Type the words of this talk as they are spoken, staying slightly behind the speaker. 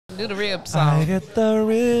Do the rib I song. get the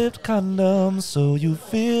ribbed condoms so you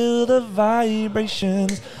feel the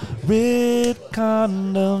vibrations. Ribbed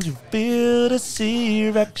condoms, you feel the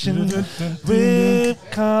C-erection.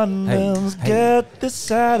 Ribbed condoms, get the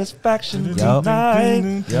satisfaction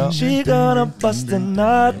tonight. She gonna bust a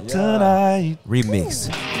nut tonight.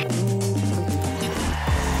 Remix.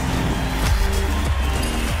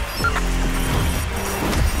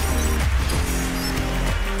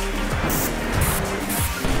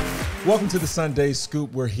 Welcome to the Sunday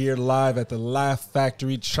Scoop. We're here live at the Laugh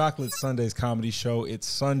Factory Chocolate Sundaes Comedy Show. It's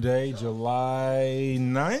Sunday, July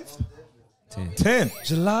 9th? 10th.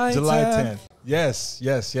 July 10th.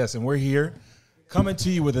 Yes. And we're here coming to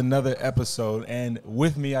you with another episode. And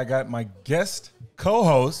with me, I got my guest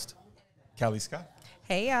co-host, Callie Scott.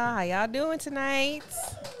 Hey, y'all. How y'all doing tonight?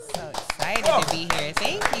 So excited to be here.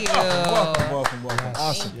 Thank you. Welcome.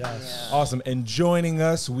 Awesome. Awesome. And joining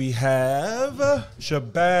us, we have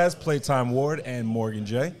Shabaz Playtime Ward and Morgan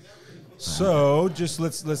J. So just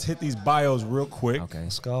let's hit these bios real quick. Okay.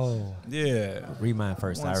 Let's go. Read mine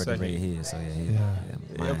first. I already read his, so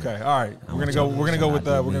yeah. Okay. All right. We're gonna go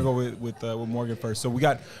with Morgan first. So we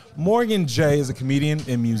got Morgan J is a comedian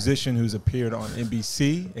and musician who's appeared on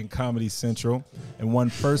NBC and Comedy Central and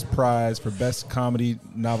won first prize for best comedy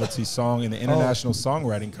novelty song in the International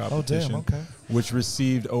Songwriting Competition, which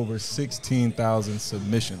received over 16,000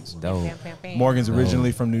 submissions. Dope. Morgan's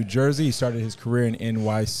originally from New Jersey. He started his career in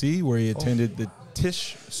NYC, where he attended the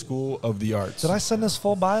Tisch School of the Arts. Did I send this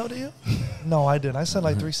full bio to you? No, I didn't. I sent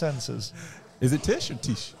like 3 sentences. Is it Tisch or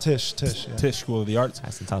Tisch? Tisch, yeah. Tisch School of the Arts.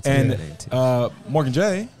 And Morgan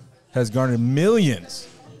J has garnered millions,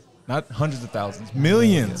 not hundreds of thousands,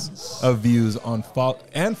 millions of views on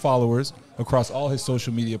and followers across all his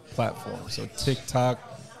social media platforms. So TikTok,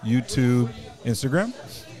 YouTube, Instagram,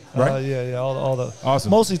 right? All the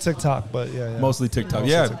awesome. Mostly TikTok, but yeah. Mostly TikTok.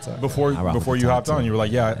 TikTok. Before you hopped on, you were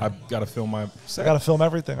like, I got to film my set. I got to film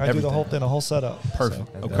everything. I do the whole thing, the whole setup. Perfect.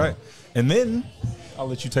 So. Okay. And then I'll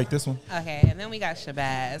let you take this one. Okay, and then we got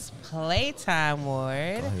Shabaz Playtime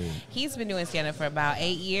Ward. He's been doing stand-up for about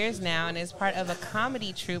 8 years now and is part of a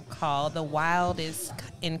comedy troupe called The Wildest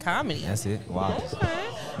in Comedy. That's it. Wow. Okay.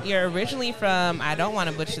 You're originally from, I don't want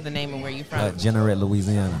to butcher the name of where you're from. Jeanerette,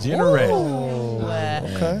 Louisiana.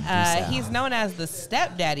 He's known as the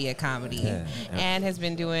stepdaddy of comedy and has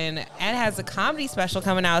been doing, and has a comedy special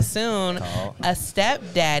coming out soon. A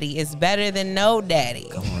Stepdaddy is Better Than No Daddy.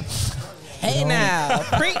 Come on. Hey now,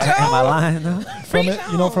 preach on. Am I lying though?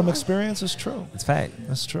 From experience, it's true. It's fact.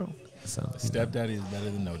 That's true. So Stepdaddy is better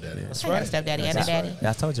than no daddy. That's I got a stepdaddy and a daddy.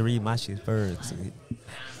 I told you to read my shit first.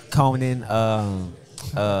 Conan,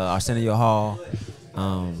 Arsenio Hall.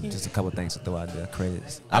 Just a couple things to throw out there.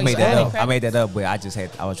 Credits. I made that up, but I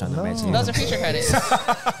was trying to mention. Those are future credits.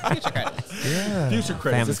 Future credits. Yeah. Future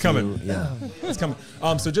credits. It's coming. Yeah. It's coming.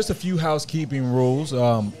 So just a few housekeeping rules.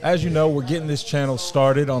 As you know, we're getting this channel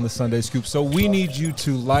started on the Sunday Scoop, so we need you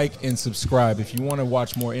to like and subscribe. If you want to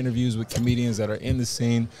watch more interviews with comedians that are in the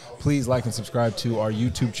scene, please like and subscribe to our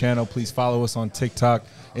YouTube channel. Please follow us on TikTok,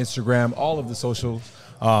 Instagram, all of the socials.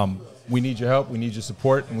 We need your help, we need your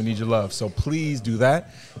support, and we need your love. So please do that.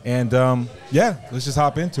 And let's just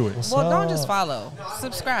hop into it. Well, don't just follow.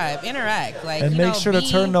 Subscribe, interact. And make sure to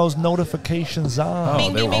turn those notifications on.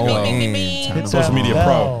 Bing, bing, bing, bing, bing, bing. Hit Social media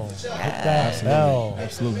pro. Hit that bell.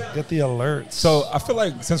 Absolutely. Get the alerts. So I feel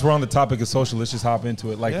like since we're on the topic of social, let's just hop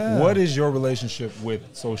into it. Like, what is your relationship with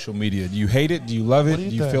social media? Do you hate it? Do you love it? Do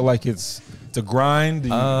you feel like it's a grind?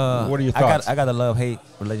 What are your thoughts? I got a love-hate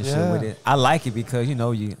relationship with it. I like it because,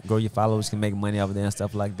 you grow your followers, can make money over there and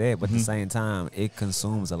stuff like that. But at the same time, it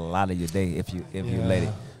consumes a lot of your day if you let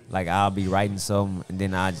it. Like, I'll be writing something, and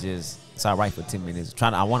then I write for 10 minutes.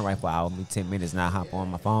 I want to write for an hour, 10 minutes, and I hop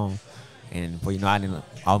on my phone. And before you know, I didn't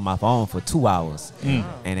on my phone for 2 hours. And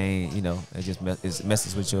then, it just it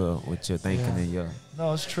messes with your thinking and your...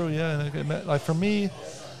 No, it's true, Like, for me,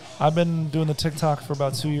 I've been doing the TikTok for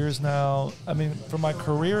about 2 years now. I mean, for my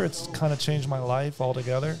career, it's kind of changed my life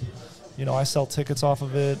altogether. I sell tickets off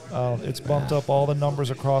of it. It's bumped up all the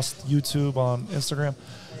numbers across YouTube, on Instagram.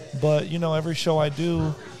 But, every show I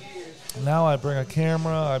do, now I bring a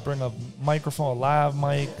camera, I bring a microphone, a lav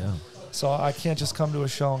mic. Yeah. So I can't just come to a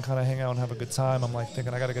show and kind of hang out and have a good time. I'm like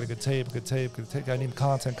thinking I got to get a good tape. I need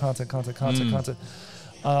content.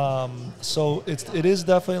 So it is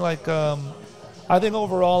definitely like, I think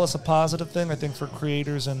overall it's a positive thing. I think for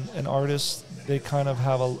creators and artists, they kind of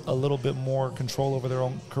have a little bit more control over their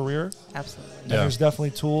own career. Absolutely. And there's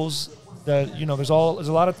definitely tools that, you know, there's a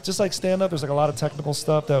lot of, just like stand-up, there's like a lot of technical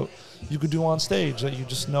stuff that you could do on stage that you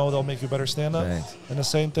just know they'll make you better stand-up. Right. And the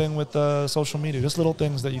same thing with social media. Just little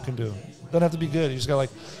things that you can do. Doesn't have to be good. You just got to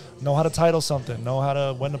like know how to title something,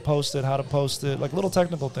 know when to post it, how to post it, like little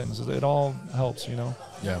technical things. It all helps, you know?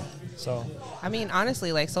 Yeah. So, I mean,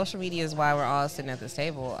 honestly, like social media is why we're all sitting at this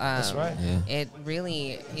table. that's right. Yeah. It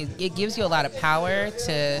really it gives you a lot of power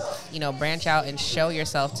to, you know, branch out and show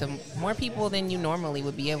yourself to more people than you normally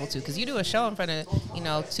would be able to, because you do a show in front of, you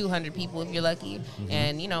know, 200 people if you're lucky,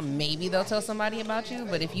 and you know, maybe they'll tell somebody about you,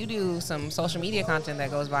 but if you do some social media content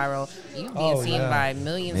that goes viral, you're being seen by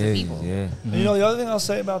millions of people. Yeah. And you know, the other thing I'll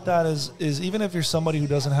say about that is even if you're somebody who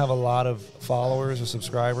doesn't have a lot of followers or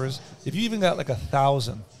subscribers, if you even got like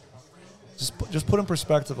 1,000, just put in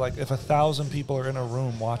perspective, like if 1,000 people are in a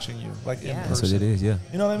room watching you, like in person. That's what it is, yeah.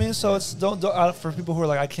 You know what I mean? So it's don't for people who are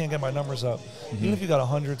like, I can't get my numbers up. Even if you got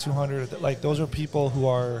 100, 200, like those are people who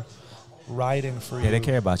are riding for you. Yeah, they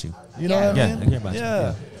care about you. You know what I mean? Yeah, they care about you.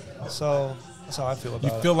 Yeah. So that's how I feel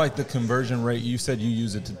about it. You feel like the conversion rate, you said you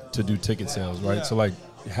use it to do ticket sales, right? Yeah. So like,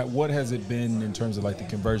 what has it been in terms of like the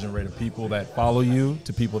conversion rate of people that follow you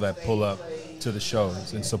to people that pull up to the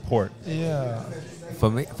shows and support? Yeah.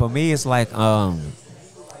 For me, it's like,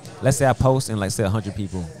 let's say I post and like say 100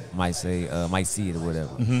 people might see it or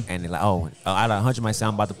whatever, and they're like, out of 100 might say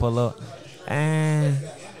I'm about to pull up, and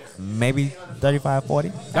maybe 35,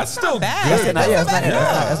 40. That's still bad.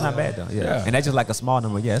 That's not bad though. Yeah. And that's just like a small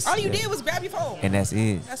number. Yes. All you did was grab your phone. And that's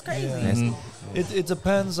it. That's crazy. Yeah. It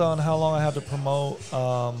depends on how long I have to promote.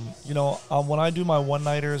 You know, when I do my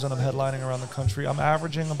one-nighters and I'm headlining around the country, I'm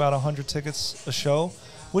averaging about 100 tickets a show,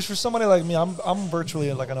 which for somebody like me, I'm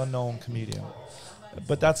virtually like an unknown comedian.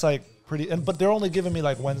 But that's like pretty, but they're only giving me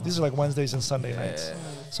like these are like Wednesdays and Sunday nights.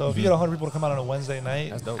 So if you get 100 people to come out on a Wednesday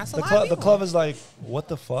night, That's dope. That's a the lot of club people. is like, what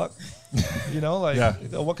the fuck? You know, like,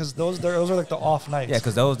 because those are like the off nights. Yeah,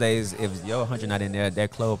 because those days, if your 100 not in there, their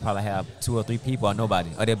club probably have 2 or 3 people or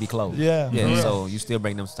nobody, or they'll be closed. Yeah. So you still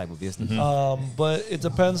bring them type of business. But it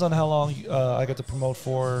depends on how long I get to promote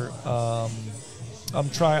for.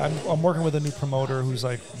 I'm working with a new promoter who's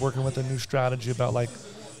like working with a new strategy about like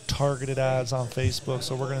targeted ads on Facebook.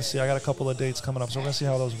 So we're gonna see. I got a couple of dates coming up, so we're gonna see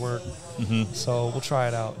how those work. So we'll try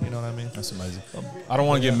it out. You know what I mean? That's amazing. I don't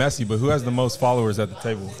want to get messy, but who has the most followers at the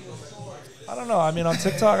table? I don't know. I mean, on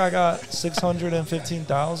TikTok, I got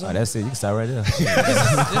 615,000. Oh, that's it. You can start right there.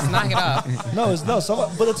 Just knock it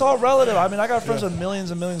off. But it's all relative. I mean, I got friends with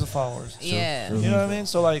millions and millions of followers. Yeah. You know what I mean?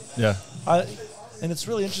 So like, Yeah. and it's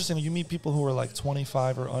really interesting. You meet people who are like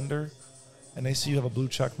 25 or under, and they see you have a blue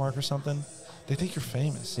check mark or something. They think you're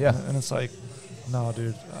famous. Yeah. And it's like, no,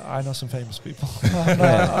 dude, I know some famous people.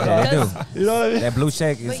 Yeah, they do. You know what I mean? That blue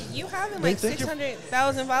check But is. you having They like think you're-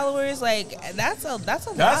 600,000 followers, like that's a lot.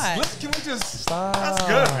 Can we just? Stop. That's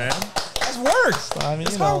good, man. That's work. I mean,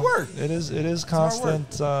 It's you know, hard work. It is hard work.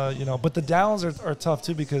 constant, you know, but the downs are tough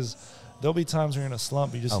too, because there'll be times when you're in a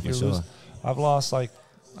slump. You just, Oh, for you sure. lose. I've lost like,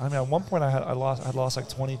 I mean, at one point I lost like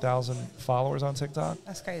 20,000 followers on TikTok.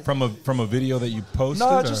 That's crazy. From a video that you posted?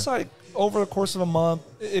 No, or? just like over the course of a month,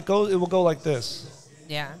 it will go like this,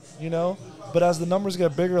 Yeah. you know. But as the numbers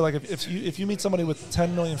get bigger, like if you meet somebody with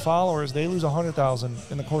 10 million followers, they lose 100,000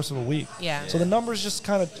 in the course of a week. Yeah. So the numbers just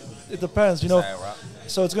kind of, it depends, you know.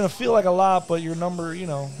 So it's gonna feel like a lot, but your number, you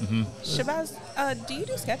know. Shabaz, do you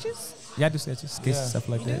do sketches? Yeah, I do sketches, Yeah. stuff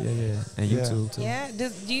like You that. do? Yeah. And Yeah. YouTube too. Yeah.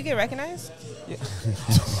 Do you get recognized? Yeah.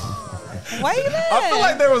 Why you mad? I feel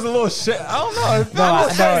like there was a little shit. I don't know. It's not a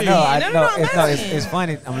little shady. No, It's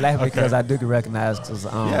funny. I'm laughing because I do get recognized. Cause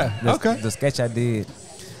the sketch I did,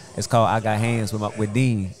 it's called "I Got Hands" with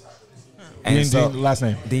Dean. And Dean, last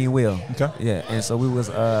name. Dean Will. Okay. Yeah, and so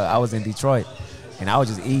I was in Detroit, and I was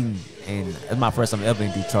just eating, and it's my first time ever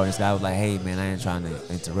in Detroit. And so I was like, "Hey man, I ain't trying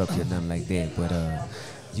to interrupt you or nothing like that, but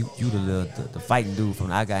you the fighting dude from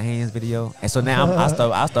the I Got Hands video." And so now I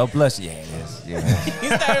start blushing. Yeah, You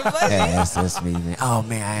started blushing? yeah, that's me, man. Oh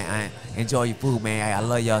man, I enjoy your food, man. I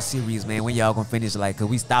love y'all series, man. When y'all gonna finish? Like, cause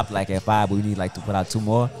we stopped like at 5, but we need like to put out 2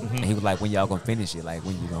 more. And he was like, when y'all gonna finish it? Like,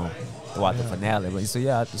 when you gonna throw out the finale? But so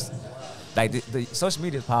yeah, I just like the social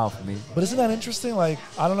media is powerful, man. But isn't that interesting? Like,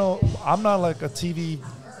 I don't know. I'm not like a TV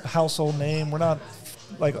household name. We're not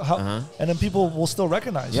like, and then people will still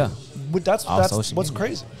recognize you. But that's social what's media.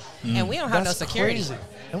 crazy. And we don't have no That's security. crazy.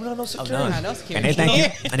 And we don't have no We security. don't have no And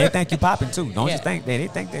security. they think you popping too. Don't Yeah. just think that they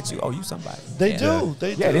think that you somebody. They Yeah. do.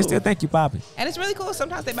 They do. Yeah, they still think you popping. And it's really cool.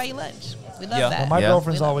 Sometimes they buy you lunch. We love Yeah. that. Well, my Yeah.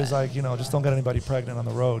 girlfriend's We love always that. like, just don't get anybody pregnant on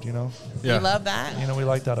the road, Yeah. We love that. We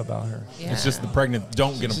like that about her. Yeah. It's just the pregnant.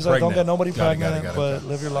 Don't get them She's pregnant. like, don't get nobody Got it, pregnant, got it. but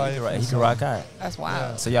live your life. He can rock out. That's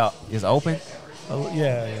wild. So y'all is open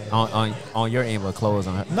Yeah. on your end, but closed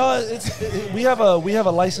on her. No, we have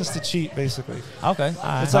a license to cheat, basically. Okay. All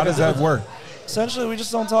right. It's How like does that work? Essentially, we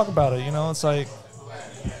just don't talk about it. It's like,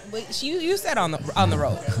 But you said on the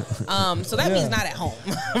road, so that means not at home,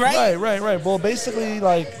 right? right. Well, basically,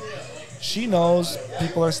 like, she knows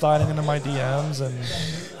people are sliding into my DMs and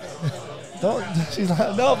she's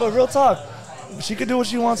like, no, but real talk, she could do what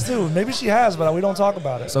she wants to. Maybe she has, but we don't talk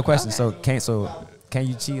about it. So question. Can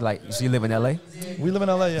you cheat? Like, so you live in LA? We live in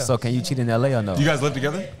LA, yeah. So can you cheat in LA or no? Do you guys live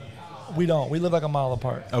together? We don't. We live like a mile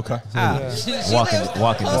apart. Okay. Yeah. She Walking- lives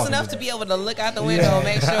walking- close walking. enough to be able to look out the window and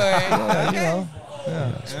make sure. Yeah,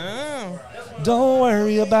 Oh. Don't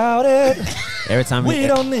worry about it. Every time We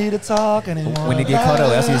don't need to talk anymore. when they get caught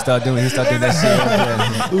up, that's what he start doing. He start doing that shit.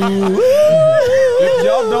 If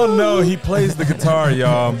y'all don't know, he plays the guitar,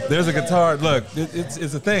 y'all. There's a guitar. Look,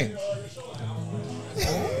 it's a thing.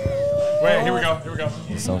 Wait, here we go.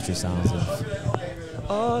 Sultry sounds of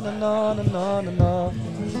Oh, no.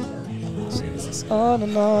 Jesus. Oh,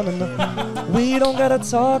 no. We don't gotta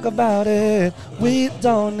talk about it. We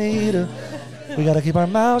don't need to. We gotta keep our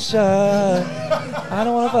mouth shut. I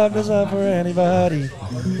don't wanna fuck this up for anybody.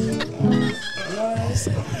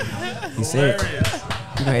 He said,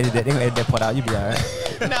 "You gonna edit that? They gonna edit that part out. You be alright."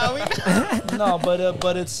 No, we No,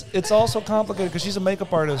 but it's also complicated because she's a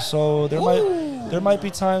makeup artist. So there might be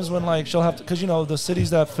times when like she'll have to, because the cities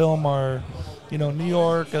that film are, New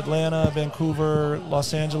York, Atlanta, Vancouver,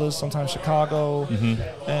 Los Angeles, sometimes Chicago,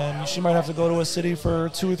 and she might have to go to a city for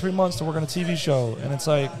 2 or 3 months to work on a TV show, and it's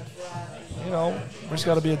like, we just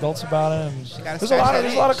got to be adults about it. And there's a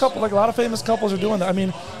lot of famous couples are doing that. I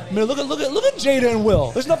mean, look at Jada and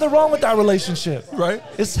Will. There's nothing wrong with that relationship, Right?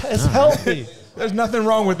 It's healthy. There's nothing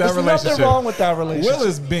wrong with that There's relationship. nothing wrong with that relationship. Will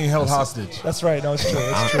is being held hostage. That's right. No, it's true.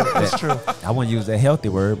 It's true. I wouldn't use that healthy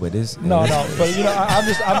word, but it's No, but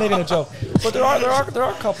I'm making a joke. But there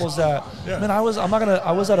are couples that. Yeah. I mean, I was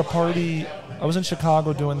at a party. I was in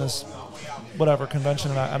Chicago doing this,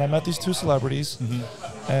 convention, and I met these two celebrities,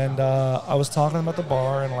 and I was talking to them at the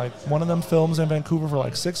bar, and like one of them films in Vancouver for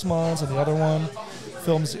like 6 months, and the other one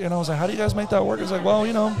films, and I was like, how do you guys make that work? It's like, well,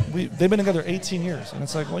 they've been together 18 years, and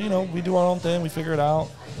it's like, well, we do our own thing, we figure it out.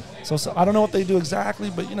 So I don't know what they do exactly,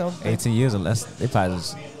 but 18 years or less. They probably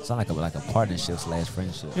just sound like a partnership /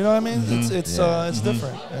 friendship. you know what I mean? It's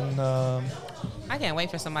different, and I can't wait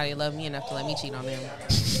for somebody to love me enough to let me cheat on them.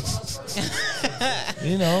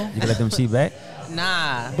 You can let them cheat back.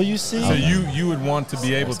 Nah, but you see, So you would want to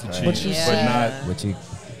be able to cheat, But you but see- not. What you?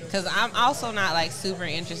 because I'm also not like super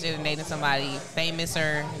interested in dating somebody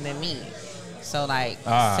famouser than me. So like,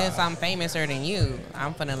 since I'm famouser than you,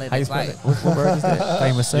 I'm finna live How you this spell it? life. What word is that?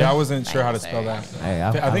 Famous sir. Yeah, I wasn't sure how to spell that. Hey,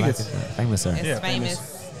 I think like it's- it. Famous sir. It's Yeah,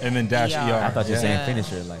 famous. And then dash ER. ER. I thought you were saying Yeah.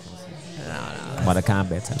 finisher, like No. Mortal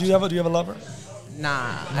Kombat type. do you have a lover?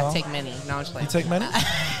 Nah, No? I take many. No, I'm just You like, take many?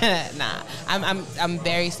 nah, I'm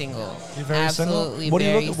very single. You're very Absolutely single.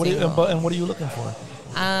 very single. And what are you looking for?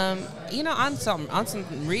 On some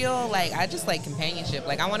real, like, I just like companionship.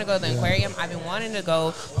 Like, I want to go to the aquarium. I've been wanting to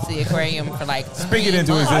go to the aquarium for like Speak it 3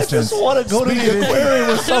 into months. I existence. just want to go to the aquarium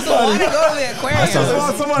with I just want to somebody. go to the aquarium. I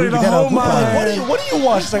want somebody to We got hold a my coupon. What do you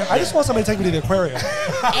want? She's like, I just want somebody to take me to the aquarium,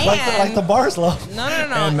 like the bars love. No.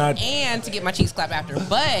 And To get my cheeks clapped after.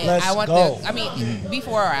 But Let's I want go.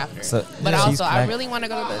 before or after. So, but yeah. also, Cheeks I clapped. really want to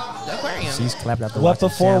go to the aquarium. She's clapped after Wet watching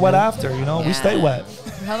before, Shamu. wet after. We Yeah. stay wet.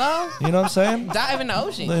 Hello? You know what I'm saying? Dive in the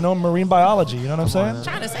ocean. Marine biology. You know what I'm saying?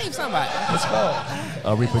 Trying to save somebody. Let's go.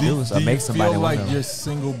 Or reproduce, Do or you make somebody feel want like them. you're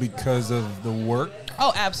single because of the work?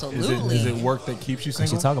 Oh, absolutely. Is it work that keeps you We should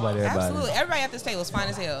single? talk about everybody. Absolutely. Everybody at this table is fine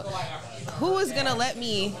as hell. Who is going to let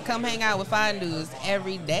me come hang out with fine dudes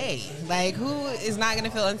every day? Like, who is not going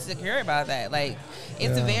to feel insecure about that? Like,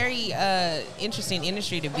 it's a very interesting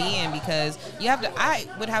industry to be in because I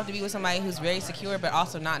would have to be with somebody who's very secure but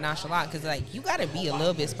also not nonchalant because, like, you got to be a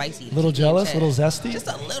little bit spicy. to Little keep your jealous, check. little zesty, Just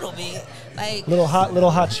a little bit. Like, little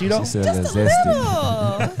hot She Cheeto, said just a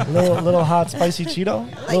zesty. little. little hot spicy Cheeto,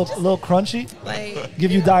 little crunchy. Like,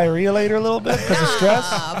 Give you diarrhea later a little bit because of stress.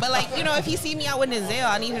 but like, if he see me out with Denzel,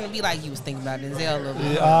 I need him to be like, you was thinking about Denzel a little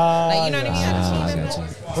bit. Ah, Like, you know what I mean? I just I need him got to- you.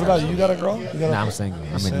 What about you? You got a girl? You got Nah, I'm single.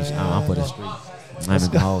 I'm for the street. I'm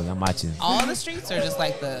in the hole. I'm watching. All the streets are just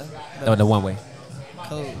like the The one way.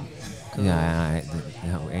 cool. Yeah,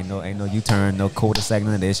 ain't no U-turn, no cul-de-sac,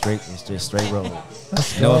 none of that. It's just straight road.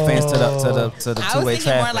 No offense to the I two-way was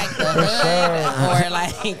thinking more traffic. like the hood or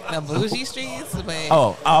like the bougie streets,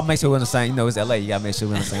 but I'll make sure we're on the same. It's LA. You gotta make sure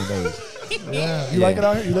we're on the same page. Yeah. You like it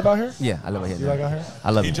out here? You live out here? Yeah, I live out here. You now. like out here?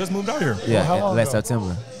 I love He it. just moved out here. Yeah, how long last ago?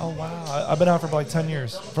 September. Oh, wow. I've been out for like 10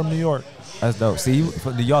 years from New York. That's dope. See, you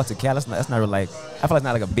from New York to Cali, that's not really like, I feel like it's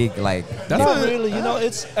not like a big, like, Not really. You know,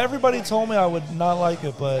 it's everybody told me I would not like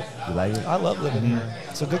it, but you like it? I love living here.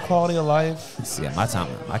 It's a good quality of life. See, at my time,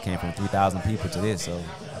 I came from 3,000 people to this, so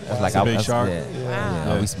that's like, a big that's, shark. Yeah,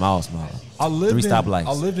 Wow. yeah, we small. I lived 3 in, stoplights.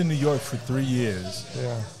 I lived in New York for 3 years.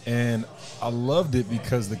 Yeah. And I loved it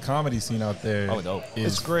because the comedy scene out there dope.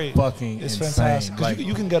 is It's great. fucking It's insane. fantastic. 'Cause Like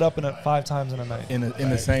you can get up in it 5 times in a night. in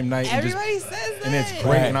the same night. and just- Everybody says that. And it's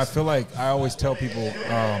great. And I feel like I always tell people,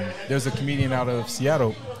 there's a comedian out of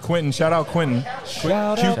Seattle, Quentin. Shout out Quentin.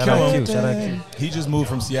 Shout Q out Killam. Q, shout out Q. He just moved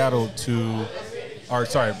from Seattle to,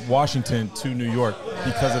 Washington to New York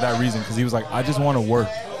because of that reason. Because he was like, I just want to work.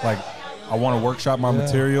 Like, I want to workshop my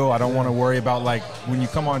material. I don't want to worry about like when you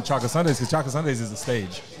come on Chocolate Sundaes, because Chocolate Sundaes is a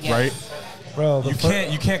stage, Yeah. right? Bro,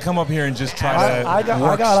 You can't come up here and just try to I got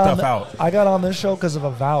work stuff on, out. I got on this show because of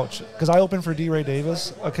a vouch. Because I opened for D. Ray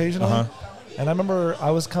Davis occasionally. And I remember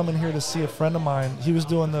I was coming here to see a friend of mine. He was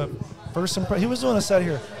doing the first he was doing a set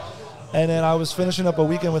here. And then I was finishing up a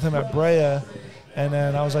weekend with him at Brea. And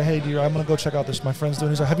then I was like, hey, D. Ray, I'm going to go check out this. My friend's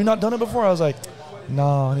doing. He's like, have you not done it before? I was like,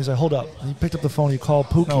 no. And he's like, hold up. And he picked up the phone. He called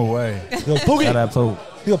Pookey. No way. He goes, Pookey. Shout out Pook.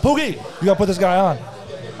 He goes, Pookey, you got to put this guy on.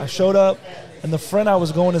 I showed up. And the friend I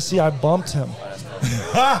was going to see, I bumped him.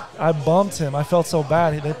 I bumped him. I felt so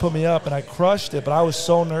bad. They put me up, and I crushed it. But I was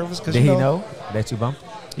so nervous because Did he know that you bumped?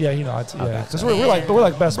 Yeah, you know, yeah. Because we're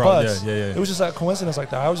like best Bro, buds. yeah. It was just that coincidence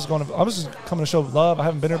like that. I was just coming to show love. I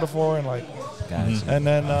haven't been here before, and like, Gotcha. and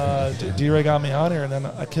then D-Ray got me on here, and then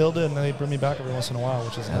I killed it, and then they bring me back every once in a while,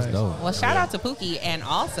 which is That's nice. dope. Well, shout out to Pookey, and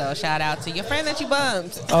also shout out to your friend that you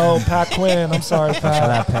bumped. Oh, Pat Quinn. I'm sorry, Shout Pat.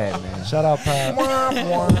 out Pat, man. Shout out, Pat. No,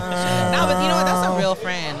 but you know what? That's a real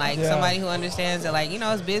friend. Like Yeah. somebody who understands that, like, you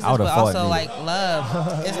know, it's business, I would've but fought also you. like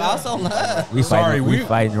love. It's also love. We Sorry, fighting, we we-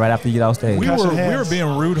 fighting right after you get off stage. We Catch your were hands.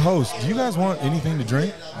 being rude hosts. Do you guys want anything to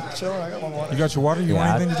drink? Sure, I got one water. You got your water? You want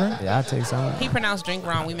anything to drink? Yeah, I'll take some. He pronounced drink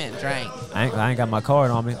wrong. We meant drank. I ain't got my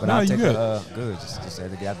card on me, but No, I'll you take good. good. Just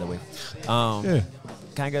had to get out the way. Yeah.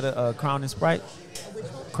 Can I get a Crown and Sprite?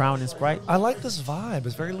 Crown and Sprite. I like this vibe.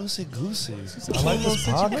 It's very loosey-goosey. I like this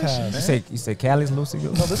podcast. You say Cali's Lucy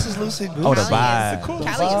Goose? No, this is loosey-goosey. Oh, the Cali vibe. is- Cali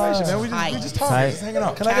vibe. is Man, we tight. just talking, Tight. just hanging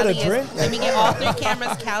out. Can I get a Cali is- drink? Let me get all 3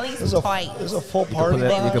 cameras. Cali's tight. There's a full You party can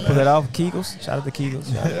pull it, you vibe. can pull it off. Kegels. Shout out to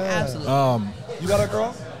Kegels. Shout out. Absolutely. You got a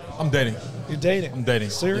girl? I'm dating. You're dating? I'm dating.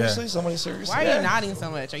 Seriously? Yeah. Somebody serious? Why are you nodding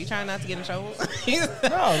so much? Are you trying not to get in trouble?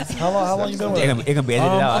 How long you been with her? It can be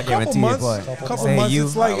edited out. I A couple guarantee months. it. Boy. Couple Say months. you.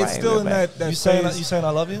 It's like All it's right, still we're in back. that You saying phase. I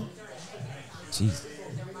love you? Jeez.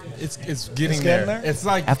 It's getting getting there. there? It's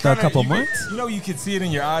like After a kinda- couple you months? You know, you can see it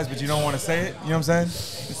in your eyes, but you don't want to say it. You know what I'm saying?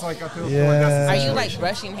 It's like I feel like Yeah. that's the Are you like situation.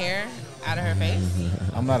 brushing hair out of her face?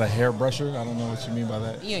 I'm not a hairbrusher. I don't know what you mean by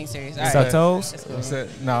that. You ain't serious. You All suck right. toes? That's cool. What's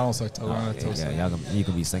that? No, I don't suck toes. I'm not a toes. Yeah, you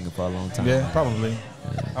can be singing for a long time. Yeah, probably.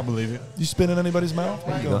 I believe it. You spit in anybody's mouth?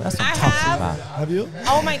 Where you Yo, going? that's what I I'm talking have. about. Have you?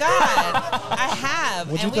 Oh my God, I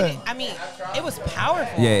have. What'd and you we think? I mean, it was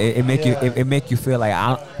powerful. Yeah, it make Yeah. you it make you feel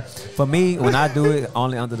like for me when I do it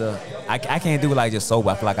only under the I can't do it like just sober.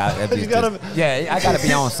 I feel like I You gotta- I gotta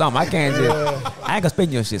be on something. I can't just I ain't gonna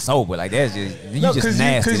spend your shit sober like that's just you No, just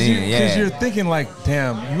nasty then. Because you're Yeah, thinking like,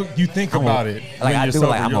 damn, you think about it. like when I you're do sober.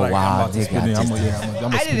 like I'm You're a wild about to nigga. spit in- I I'm just-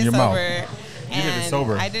 gonna I spit did in it your mouth. sober. You did it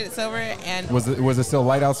sober. I did it sober, and Was it still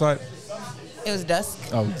light outside? it was dusk.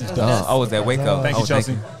 Oh, It just was dusk. dusk. Oh, was that wake up? Thank you, Oh,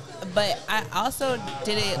 Chelsie. But I also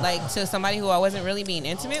did it like to somebody who I wasn't really being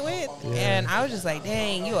intimate with, and I was just like,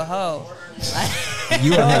 "Dang, you a hoe."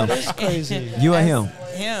 You and him. That's crazy. You and him.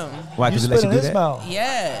 Him. Why? You Because spit let in you do his that? mouth.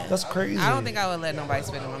 Yeah. That's crazy. I don't think I would let nobody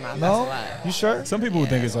spit in my mouth. No? That's a lot. You sure? Some people would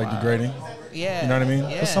think it's like degrading. Yeah. You know what I mean?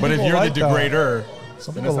 Yeah. Some But if people you're like the that. degrader,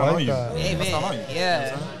 Some then people it's not on like you. that. That's not on you.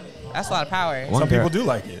 Yeah. That's a lot of power. One Some girl- people do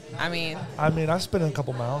like it. I mean, I mean, I spit in a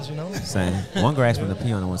couple mouths, you know? Same. One girl asked me to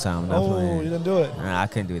pee on it one time. Not Oh, playing. you didn't do it. Nah, I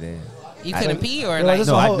couldn't do that. you couldn't pee or You're like, like. this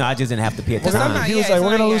No, a whole- I just didn't have to pee at the Because time. sometimes- He was Yeah, like, we're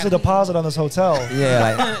it's going to not lose the yet. deposit on this hotel. Yeah,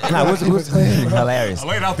 like, nah, who's hilarious. I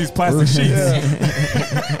laid out these plastic sheets.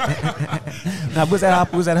 Nah, was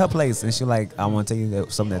at her place, and she like, I want to tell you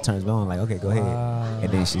that something that turns me on. Like, okay, go ahead. Wow. And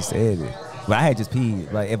then she said it. But I had just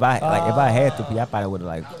peed. Like if I had to pee, I probably would have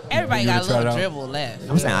like. Everybody got a try it little out? dribble left.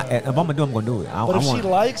 I'm saying if I'm gonna do it, I'm gonna do it. But if she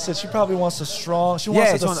likes it, she probably wants a strong. She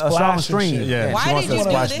wants it to a splash strong and stream. shit. Yeah. Why she wants did you to do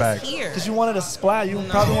splash this back. here? Because you wanted to splat. You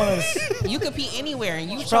probably wanted to. You could pee anywhere,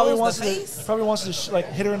 and you She probably chose wants the to. face. Probably wants to like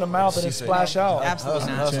hit her in the mouth and then splash out. Absolutely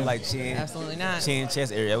not. Hustle like chin, Absolutely not. chin,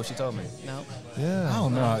 chest area. What she told me. Nope. Yeah. Oh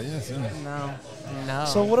no, yes. No. No.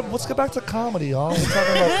 So let's get back to comedy, y'all. We're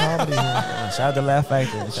talking about comedy here. Shout out to Laugh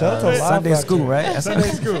Factory. Shout out to Laugh Sunday Factory. School, right? That's Sunday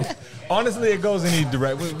School. Honestly, it goes any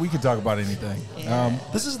direct. We could talk about anything.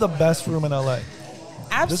 This is the best room in LA.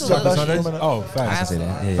 This is the Absolutely. best Sundays? room in Oh, facts.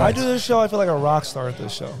 Absolutely. Yeah. I do this show. I feel like a rock star at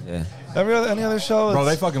this show. Yeah. Any other show? Bro,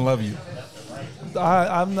 they it's- fucking love you.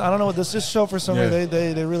 I don't know what this show for some reason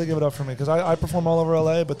they really give it up for me because I perform all over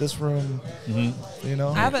LA, but this room, you know,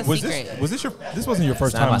 I have a Was secret. this wasn't your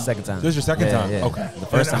first It's not time? my second time. This is your second Yeah, time. yeah. Okay. The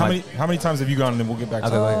first And time how many times have you gone? And then we'll get back to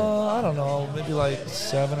Okay, that. wait. I don't know, maybe like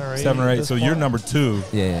 7 or 8. 7 or at 8. this So point. you're number 2.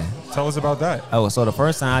 Yeah. Tell us about that. Oh, so the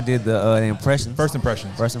first time I did the impressions. First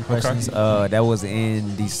impressions. First impressions. Okay. That was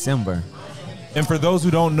in December. And for those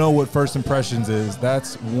who don't know what first impressions is,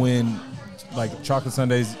 that's when, like Chocolate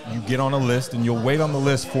Sundays, you get on a list and you'll wait on the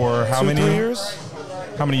list for how 2, many 3 years?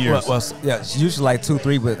 How many years? Well, yeah, it's usually like 2,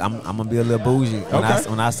 3, but I'm gonna be a little bougie. Okay.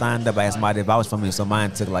 When I signed up, I asked somebody to vouch for me, so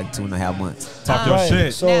mine took like 2.5 months. Talk your Right.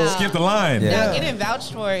 shit. So- Skip the line. Yeah. Now, getting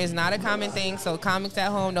vouched for is not a common thing, so comics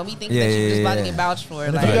at home, don't be thinking Yeah, that you just about to yeah. get vouched for.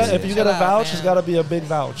 And Like, if you get a chill out, vouch, man. it's got to be a big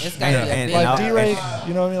vouch. It's gotta be a And- big and Like I'll- D-Ray,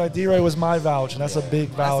 you know what I mean? Like D-Ray was my vouch, and that's a big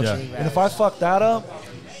vouch. Yeah. And if I fuck that up,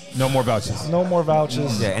 No more vouchers. no more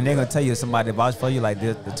vouches. Yeah, and they're gonna tell you somebody vouch for you, like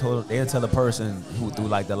they'll tell the person who through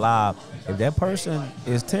like the live, if that person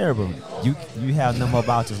is terrible, you have no more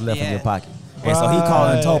vouchers left in Yeah. your pocket. And so he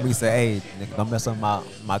called and told Right. me, he said, "Hey, nigga, don't mess up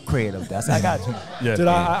my credit up there." I said, "I got you." Yeah. Dude,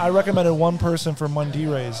 I recommended one person for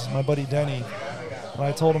Mundire's, my buddy Denny. And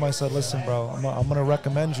I told him, I said, listen, bro, I'm going to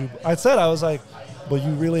recommend you. I was like, but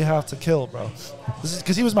you really have to kill, bro. This is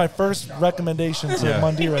because he was my first recommendation to Yeah.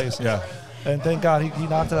 Mundire's. Yeah. And thank God he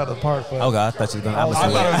knocked it out of the park. But Oh God, I thought you was gonna. I was I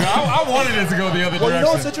like, I wanted it to go the other well, you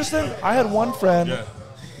know what's direction. interesting? I had one friend. Yeah.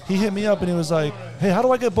 He hit me up and he was like, hey, how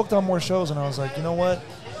do I get booked on more shows? And I was like, you know what?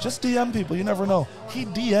 Just DM people. You never know. He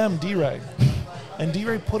DM'd D-Ray. And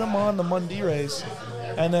D-Ray put him on the Mundire's.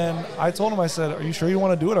 And then I told him, I said, are you sure you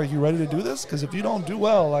want to do it? Are you ready to do this? Because if you don't do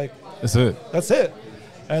well, like, That's it. that's it.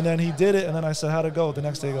 And then he did it. And then I said, how'd it go? The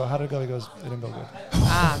next day, I go, how'd it go? He goes, it didn't go good.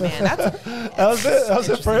 Ah, man, that's That was it. That was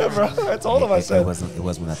it for him, bro. I told him, I it said, wasn't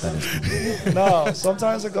when I thought it was. no,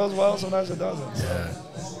 sometimes it goes well, sometimes it doesn't.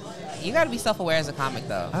 you got to be self-aware as a comic,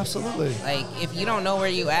 though. Absolutely. Like, if you don't know where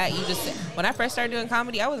you at, you just... When I first started doing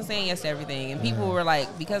comedy, I wasn't saying yes to everything. And people were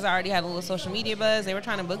like, because I already had a little social media buzz, they were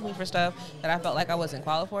trying to book me for stuff that I felt like I wasn't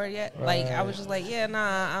qualified for it yet. Like, I was just like, yeah, nah,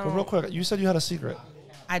 I But don't... real quick, you said you had a secret.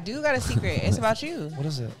 I do got a secret. It's about you. What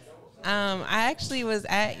is it? I actually was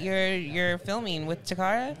at your filming with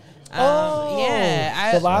Takara.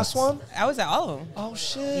 The last one? I was at all of them. Oh,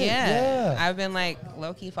 shit. Yeah. I've been like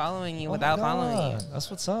low-key following you Oh my without following you. God. That's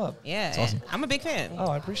what's up. Yeah. I'm a big fan. Oh,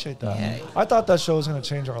 I appreciate that. Yeah. I thought that show was going to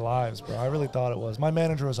change our lives, bro. I really thought it was. My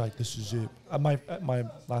manager was like, this is it. My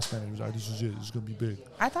last manager was like, this is it. This is going to be big.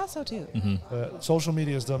 I thought so too. Social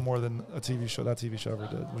media has done more than that TV show ever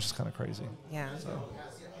did, which is kind of crazy. Yeah.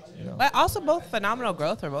 You know? But also both phenomenal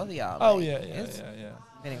growth for both of y'all. Oh, Like, yeah. It's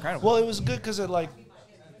been incredible. Well, it was good because it, like,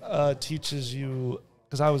 teaches you,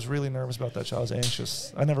 because I was really nervous about that show. I was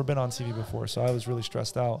anxious. I'd never been on TV before, so I was really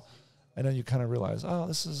stressed out. And then you kind of realize, oh,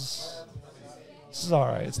 this is all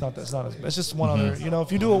right. It's just one other, you know,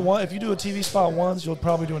 if you do a TV spot once, you'll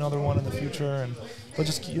probably do another one in the future. And but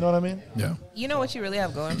just, you know what I mean? Yeah. You know what you really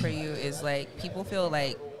have going for you is like people feel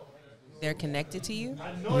like they're connected to you.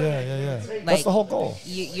 Yeah. That's Like, the whole goal.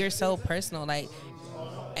 You're so personal, like,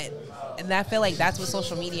 and I feel like that's what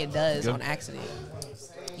social media does on accident.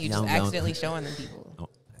 You just accidentally showing them people.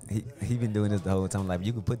 He been doing this the whole time. Like,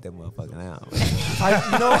 you can put that motherfucker down. I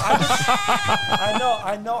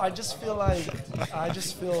know. I just feel,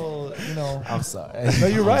 you know. I'm sorry. No,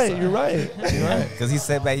 you're right. You're right. Because he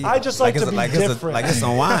said, "Baby, I just like to be different. Like it's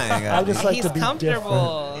some wine." I just like He's to be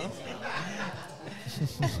comfortable.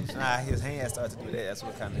 His hands started to do that. That's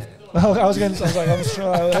what kind of. different. I'm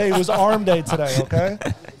sure. Hey, it was arm day today. Okay.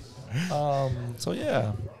 So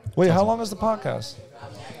yeah. Wait, how long is the podcast?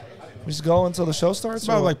 We just go until the show starts. It's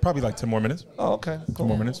about probably 10 more minutes. Oh, okay. Cool. 10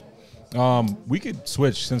 more minutes. We could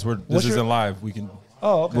switch since this What's isn't your- live. We can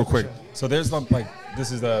Oh, okay. real quick. Sure. So there's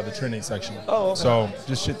this is the trending section. Oh, okay. So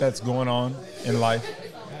just shit that's going on in life.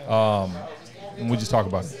 And we just talk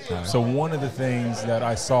about it. Right. So one of the things that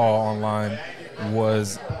I saw online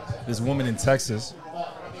was this woman in Texas.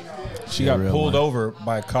 She got real pulled one. over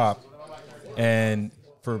by a cop and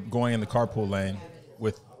for going in the carpool lane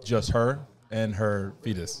with just her and her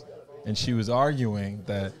fetus. And she was arguing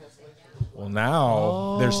that, well,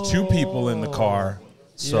 now there's 2 people in the car,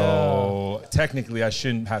 so technically I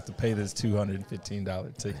shouldn't have to pay this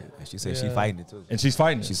 $215 ticket. And she said she fighting it too. And she's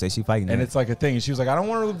fighting it. She said she fighting it. And it's like a thing. And she was like, I don't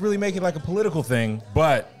want to really make it like a political thing,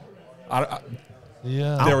 but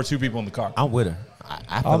there were 2 people in the car. I'm with her.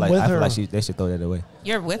 I feel like they should throw that away.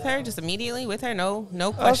 You're with her, just immediately with her?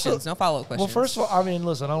 No questions, no follow-up questions. Well, first of all, I mean,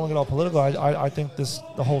 listen, I don't want to get all political. I think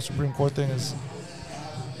the whole Supreme Court thing is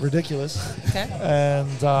ridiculous. Okay.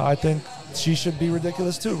 And I think she should be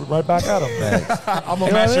ridiculous too. Right back at him. I'm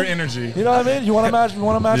gonna match your energy. You know what I mean? You want to match? You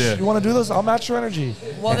want to match? Yeah. You want to do this? I'll match your energy.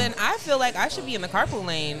 Well, then I feel like I should be in the carpool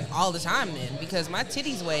lane all the time then, because my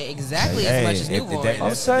titties weigh exactly as much as newborn.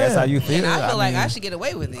 I'm saying that's how you feel. And I feel like I should get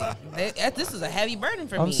away with it. This is a heavy burden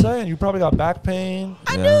for me. I'm saying you probably got back pain.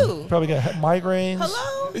 I do. Probably get migraines.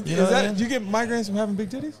 Hello? Do you get migraines from having big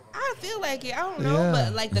titties? I feel like it. I don't know,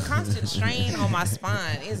 but like the constant strain on my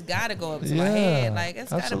spine, it's got to go up to my head. Like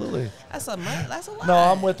it's absolutely. That's a lot. No,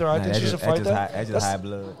 I'm with her. I think she should fight that. That's just high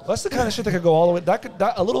blood. That's the kind of shit that could go all the way.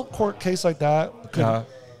 That a little court case like that could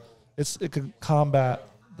it could combat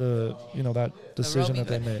that decision that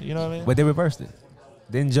they made. You know what I mean? But they reversed it.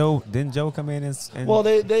 Didn't Joe come in and well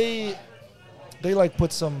they like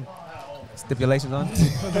put some stipulations on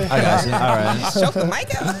it? I got you. All right. Choke the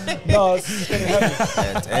mic out? No, it's getting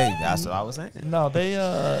heavy. Hey, that's what I was saying. No, they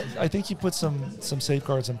I think he put some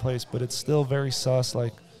safeguards in place, but it's still very sus.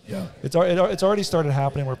 Like, it's already started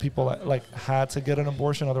happening where people like had to get an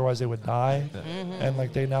abortion, otherwise they would die, and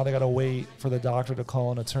like they got to wait for the doctor to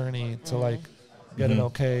call an attorney to like get an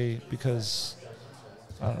okay, because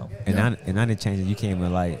I don't know. And now they're changing. You can't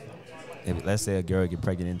even like, if, let's say a girl get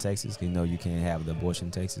pregnant in Texas, you know you can't have the abortion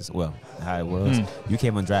in Texas. Well, how it was, you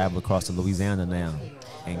can't even drive across to Louisiana now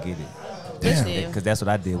and get it. Because that's what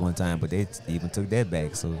I did one time, but they even took that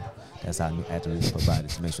back. So that's how I had to provide it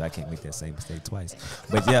to make sure I can't make that same mistake twice.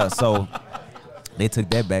 But yeah, so they took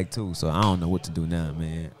that back too. So I don't know what to do now,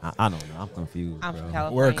 man. I don't know. I'm confused. I'm bro. from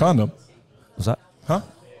California. Wear a condom. What's up? Huh?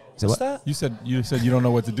 What's that? You said you don't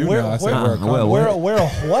know what to do now. I said wear a condom. Wear a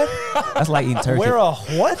what? That's like eating turkey. Wear a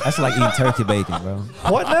what? That's like eating turkey bacon, bro.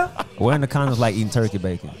 What now? Wearing the condoms like eating turkey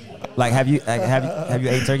bacon. Like have you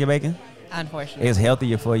ate turkey bacon? Unfortunately. It's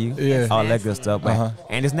healthier for you. Yeah. All that good stuff. But,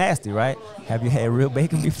 and it's nasty, right? Have you had real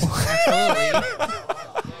bacon before? Absolutely.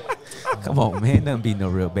 Come on, man. Doesn't be no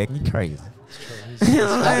real bacon. You crazy.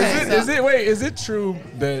 Is it true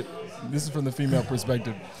that, this is from the female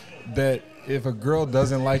perspective, that if a girl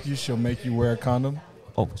doesn't like you, she'll make you wear a condom?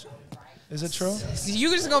 Oh, for sure. Is it true? So you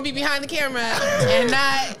just gonna be behind the camera and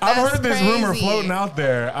not? I've heard this crazy. rumor floating out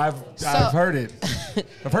there. I've heard it.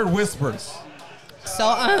 I've heard whispers. So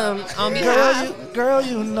on behalf, girl,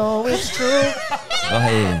 you know it's true. Go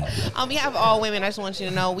ahead. On behalf of all women, I just want you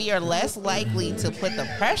to know we are less likely to put the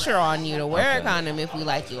pressure on you to wear a condom if we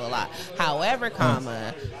like you a lot. However,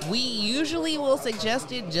 we usually will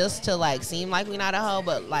suggest it just to like seem like we're not a hoe,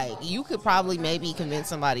 but like you could probably maybe convince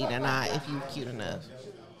somebody to not if you're cute enough.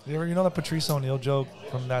 You know that Patrice O'Neal joke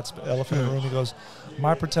from that Elephant in the Room? He goes,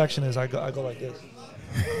 "My protection is I go like this."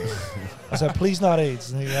 I said, "Please not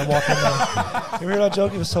AIDS." And I walk in there. You hear that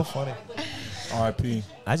joke? It was so funny. R.I.P.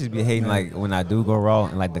 I just be hating like when I do go raw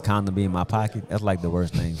and like the condom be in my pocket. That's like the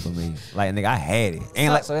worst thing for me. Like nigga, I had it,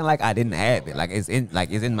 and like I didn't have it. Like it's in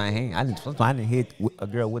my hand. I didn't hit a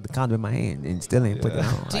girl with the condom in my hand and still ain't put it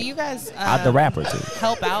on. Do you guys out the rapper too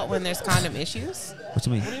help out when there's condom issues? What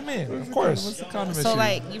you mean? What do you mean? Of course. What's the condom issue? So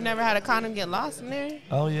like you've never had a condom get lost in there?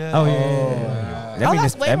 Oh yeah. Oh yeah.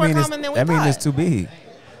 That's way more common than we thought. That means it's too big.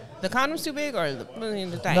 The condom's too big or the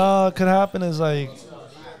thing? No, it could happen is like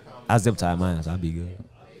I zip tie mine, so I'll be good.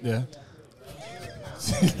 Yeah.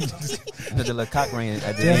 The little cock ring.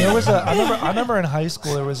 there was I remember in high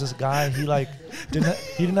school there was this guy, he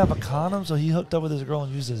didn't have a condom, so he hooked up with his girl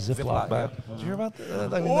and used a Ziploc bag. Did you hear about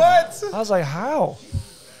that? I mean, What? I was like, how?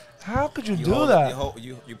 How could you do that?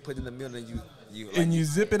 You put in the middle and you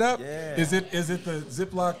zip it up? Yeah. Is it the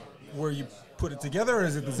Ziploc where you put it together, or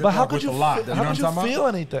is it the Ziploc But how could with the lock? how could you feel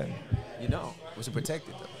anything? You know, we should protect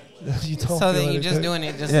it though. You don't So feel then you're just anything. doing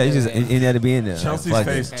it just Yeah, you just in there to be in there. Chelsea's Fuck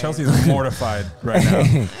face. it. Chelsea's mortified right now.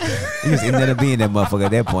 You just in there to be in that motherfucker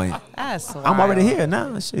at that point. That's wild. I'm already here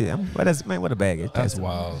now. Shit, what a bag is. That's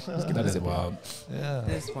wild. That is wild. Yeah. At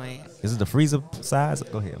this point. Is it the freezer size?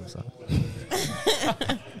 Go ahead. I'm sorry.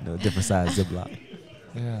 No, different size Ziploc.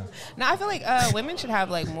 Yeah. Now I feel like women should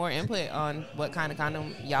have like more input on what kind of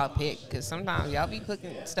condom y'all pick, because sometimes y'all be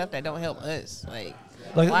cooking stuff that don't help us. Like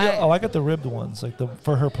I got the ribbed ones, like the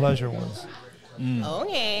for her pleasure ones.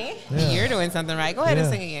 Okay. Yeah. You're doing something right. Go ahead and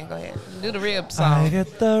Yeah. sing again. Go ahead. Do the rib I song.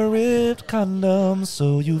 get the ribbed condoms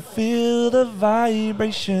so you feel the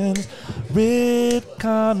vibrations. Ribbed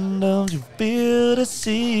condoms, you feel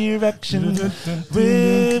the erection.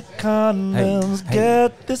 Ribbed condoms, Hey.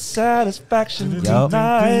 get the satisfaction Yup.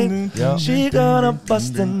 tonight. Yup. She gonna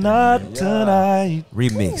bust a nut tonight.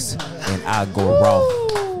 Remix, and I go raw.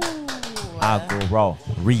 I go raw.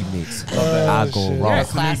 Remix. I go shit. raw. You're a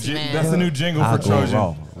That's classy man. the new jingle I for go Trojan.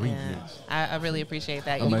 raw. Yeah. Remix. I really appreciate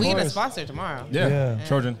that. Amazing. We get a Of course. sponsor tomorrow. Yeah. Yeah.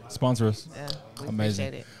 Trojan, sponsor us. Yeah, we Amazing.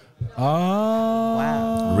 appreciate it.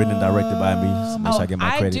 Wow. Written and directed by me. So make sure I get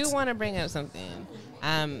my I credits. do want to bring up something.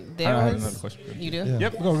 There I had was another question. you do. Yeah.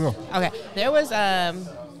 Yep, go. Okay, there was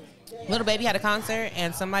Little Baby had a concert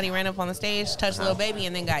and somebody ran up on the stage, touched Little Baby,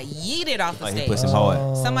 and then got yeeted off the Like, he stage. pushed him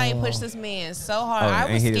hard. Somebody pushed this man so hard. Oh, I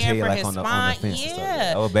and was hit his scared head, for like, his on the spine. fence and stuff. Yeah,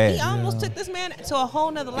 That was bad. he almost took this man to a whole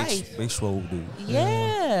nother life. Big swole dude.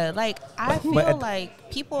 Yeah, like I feel But- like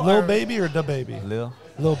people Lil are. Baby or Da Baby? Lil.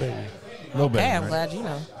 Lil Baby. Little bit. Okay, I'm right? glad you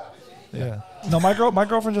know. Yeah. No, my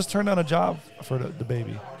girlfriend just turned down a job for the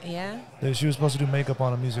baby. Yeah, She was supposed to do makeup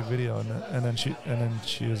on a music video, and then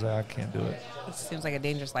she was like, I can't do it. it seems like a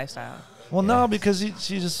dangerous lifestyle. Well, no, because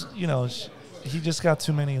she just he just got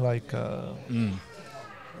too many like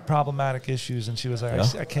problematic issues, and she was like,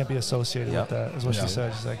 Yeah. I can't be associated Yeah. with that. Is what Yeah. she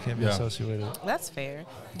said. She's like, I can't be Yeah. associated. That's fair.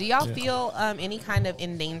 Do y'all Yeah. feel any kind of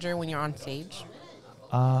in danger when you're on stage?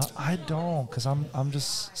 I don't, cause I'm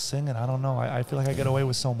just singing. I don't know. I feel like I get away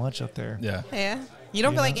with so much up there. Yeah. Yeah. You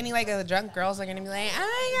don't feel Yeah. like any like the drunk girls are gonna be like, oh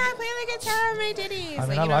my god, play the guitar, my titties. I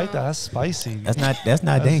mean, you I like know, that. That's spicy. That's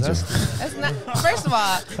not dangerous. That's not. First of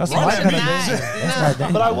all, That's you my should kind of not- danger.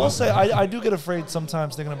 no. But I will say, I do get afraid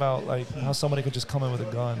sometimes thinking about like how somebody could just come in with a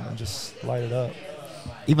gun and just light it up.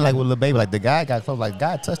 Even like with Lil Baby, like the guy got close, like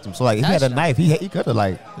God touched him. So like if he had a Touched him. knife, he could have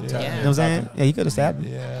like, Yeah. you know Yeah. what I'm saying? Yeah, he could have stabbed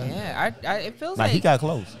him. Yeah. Yeah, it feels Like like he got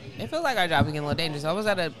close. it feels like our job is getting a little dangerous. I was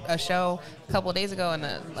at a show a couple of days ago, and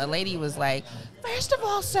a lady was like, "First of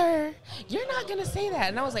all, sir, you're not gonna say that."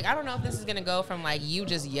 And I was like, I don't know if this is gonna go from like you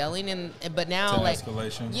just yelling but now To like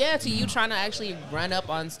escalation. yeah, to you trying to actually run up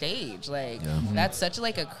on stage. Like that's such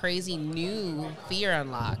like a crazy new fear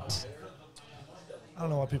unlocked. I don't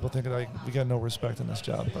know why people think like we get no respect in this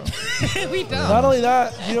job, bro. We don't. Not only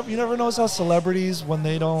that, you never notice how celebrities when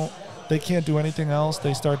they can't do anything else,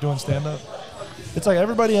 they start doing stand up. It's like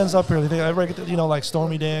everybody ends up here. They think everybody, like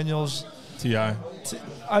Stormy Daniels. T.I.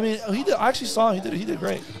 I mean, he did. I actually saw him. He did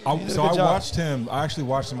great. He did a So good I job. watched him. I actually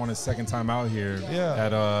watched him on his second time out here. Yeah.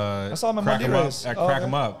 At I saw him at Crack Monday 'em Up, Race. at Oh, Crack okay.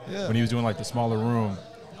 'em Up Yeah. when he was doing like the smaller room,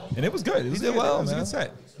 and it was good. It was did good. well, It was a man. good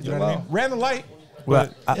set. He You did know what I well. mean? Ran the light. Well,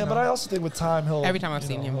 Yeah, but I also think with time he'll. Every time I've you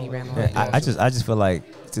seen know, him, he he'll- ran the Yeah, light. I just feel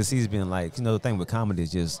like to see being like, the thing with comedy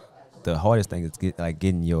is just the hardest thing is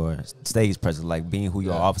getting your stage presence, like being who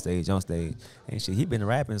you are off stage, on stage, and shit. He been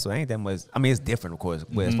rapping, so ain't that much. I mean, it's different, of course,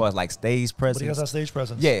 but as far as like stage presence, But he has that stage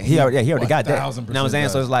presence. yeah, he already got that. 1000% You know what I'm saying?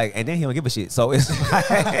 So does. it's like, and then he don't give a shit. So it's like,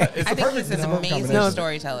 I think he's an amazing combination.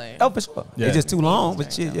 storyteller. oh, for sure. Yeah. It's just too long,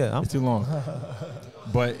 but shit, yeah, I'm It's too long.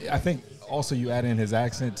 But I think also you add in his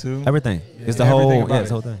accent too. everything. It's the Everything whole, about yeah, it. it's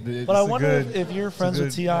the whole thing. It's But I a wonder good- if you're it's a friends with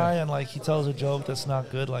good- T.I. yeah. and like he tells a joke that's not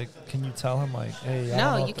good, like can you tell him like, hey, I don't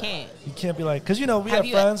No, know you if that- can't. You can't be like, because we Have have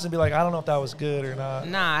you- friends and be like, I don't know if that was good or not.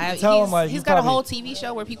 Nah, You tell him, like, he's you got a probably- whole TV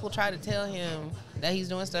show where people try to tell him that he's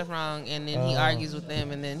doing stuff wrong, and then he argues with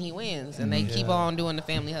them, and then he wins, and they keep Yeah. on doing the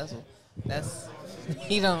family hustle. That's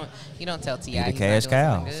you don't tell Ti. He the cash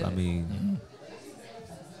cow. So, I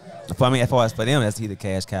mean, as far as for them, that's he the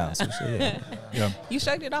cash cow. So shit, yeah. Yeah. you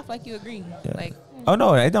shrugged it off like you agree. Yeah. Like Oh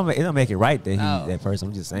no, it don't make it right that he Oh. that person.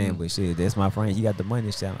 I'm just saying, but shit, that's my friend. He got the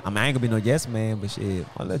money. Shit. I mean, I ain't gonna be no yes man, but shit,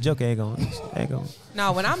 my little joke ain't gonna.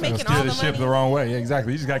 no, when I'm Don't making steer all the the ship the money, wrong way. Yeah,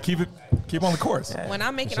 exactly. You just gotta keep on the course. when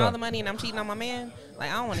I'm making sure. all the money and I'm cheating on my man,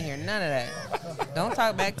 like I don't want to hear none of that. Don't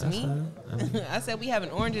talk back to me. I said we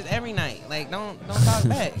having oranges every night. Like don't talk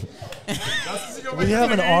back. We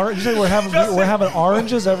have an orange. You say we're having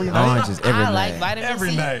oranges every night. Oranges every I night like vitamin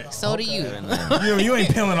Every C. night. So do you. You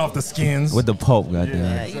ain't peeling off the skins. with the Pope, Yeah,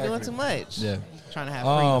 goddamn. you're doing too much. Yeah. Trying to have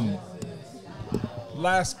freedom.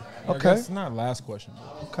 Last. I Okay. guess not last question.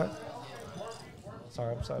 Okay.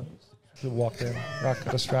 Sorry, I'm sorry. You walked in. Got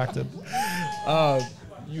distracted.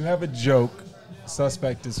 You have a joke.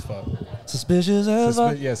 Suspect as fuck. Suspicious as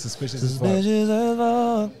fuck. Yeah, suspicious as fuck. Suspicious as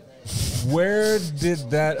fuck. Where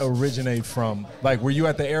did that originate from? Like, were you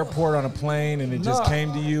at the airport on a plane and it just No,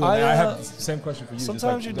 came to you? I, And I have the same question for you.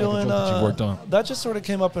 Sometimes just you're like a doing. joke that you worked on. That just sort of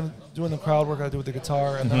came up in doing the crowd work I do with the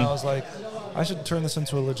guitar, and then Mm-hmm. I was like, I should turn this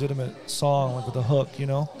into a legitimate song, like with a hook, you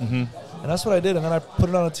know. Mm-hmm. And that's what I did, and then I put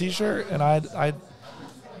it on a T-shirt, and I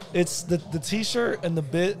it's the T-shirt and the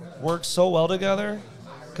bit work so well together.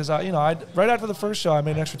 Because I right after the first show, I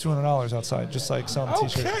made an extra $200 outside, just like selling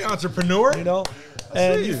T-shirts. Okay, entrepreneur.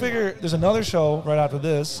 And you figure there's another show right after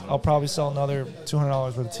this. I'll probably sell another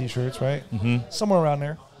 $200 worth of T-shirts, right? Somewhere around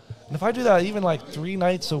there. And if I do that even like 3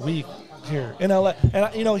 nights a week here in LA,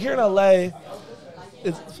 and here in LA,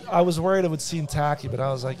 I was worried it would seem tacky, but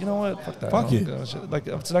I was like, you know what? Fuck that. Fuck it. Like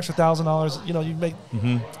if it's an extra $1,000, you make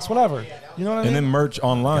it's whatever. You know what I mean? And then merch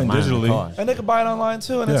online digitally, and they can buy it online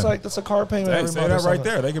too. And it's like that's a car payment. Hey, every say month that right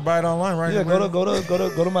there. They can buy it online, right? Yeah,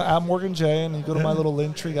 go to my Morgan J, and you go to my little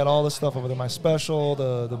link tree. Got all this stuff over there, my special,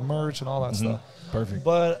 the merch, and all that stuff. Perfect.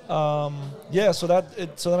 But so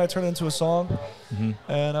then I turned it into a song,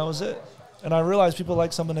 and that was it. And I realized people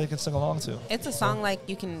like something they can sing along to. It's a song like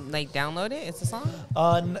you can like download it. It's a song.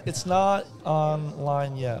 It's not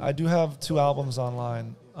online yet. I do have 2 albums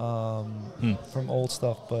online from old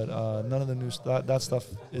stuff, but none of the new that stuff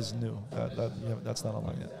is new. That's not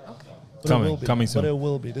online yet. Okay. But Coming soon. But it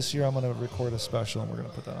will be this year. I'm going to record a special, and we're going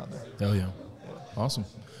to put that on there. Hell yeah. Awesome.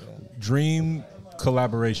 Dream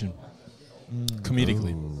collaboration.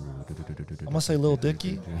 Comedically. I'm gonna say Lil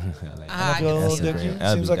Dicky. I Lil That's Dicky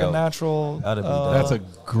great. seems like a natural. That's a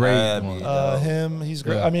great one. Him, he's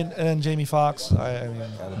great. Yeah. I mean, and then Jamie Foxx. I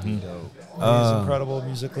mean, he's incredible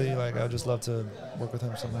musically. Like, I just love to work with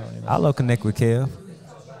him somehow. I love connect with Kev.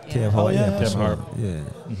 Kev Hart. yeah. For Kev sure. Hart.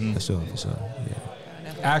 Yeah, for sure.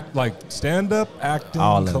 Yeah. Act like stand up, acting,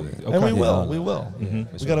 All of it. And we Yeah. will.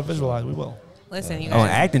 We gotta visualize. We will. Listen, you Oh, and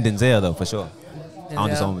guys. acting Denzel though, for sure. Denzel. On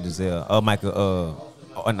this one with Denzel.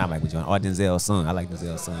 Not Michael Jordan. Or Denzel's son. I like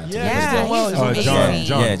Denzel's son. too. Yeah, he's John.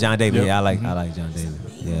 amazing. Yeah, John David. Yep. Yeah, I like John David.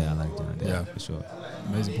 Yeah, I like John David. Yeah. For sure.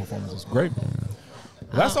 Amazing performances. Great. Well,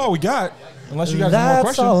 that's all we got. Unless you guys have more That's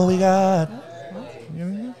questions. all we got.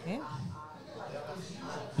 Yeah.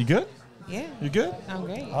 You good? Yeah. You good? I'm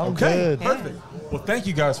great. I'm Okay, good. perfect. Well, thank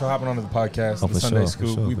you guys for hopping onto the podcast, Oh, the for Sunday sure, for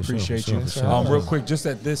Scoop. sure, We for sure, appreciate for you. sure, for sure. Real quick, just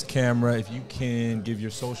at this camera, if you can give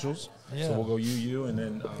your socials. Yeah. So we'll go you, and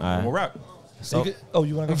then right. we'll wrap. So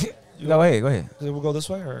you want to go? No, go ahead. We'll go this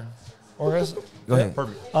way, or is Go ahead.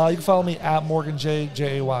 Perfect. you can follow me at Morgan J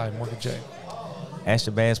Jay Morgan J. At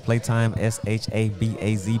Shabaz Playtime,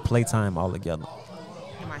 Shabaz Playtime, all together.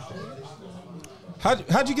 Am I here?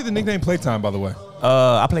 How'd you get the nickname Playtime, by the way?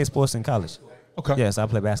 I played sports in college. Okay. Yes, I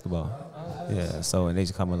play basketball. Yeah, so and they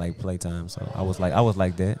just call me like Playtime. So I was like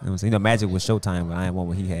that. It was, Magic was Showtime, but I didn't want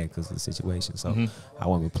what he had because of the situation. So I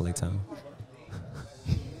went with Playtime.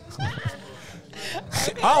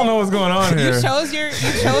 I don't know what's going on here. You chose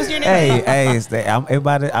your name.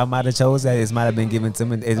 I might have chose that. It might have been given to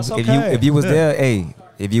me. If you was there,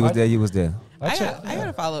 if you was there, you was there. I got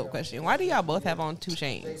a follow-up question. Why do y'all both have on 2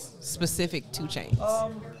 chains? Specific 2 chains.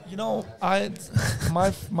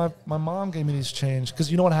 My mom gave me these chains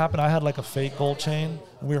because you know what happened? I had like a fake gold chain.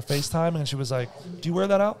 And we were FaceTiming, and she was like, "Do you wear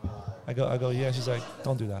that out?" I go, "Yeah." She's like,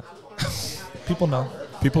 "Don't do that." People know.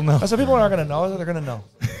 People know. I said, "People aren't gonna know. They're gonna know."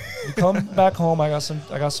 You come back home. I got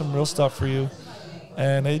some real stuff for you.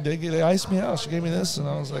 And they iced me out. She gave me this, and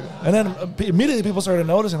I was like, and then immediately people started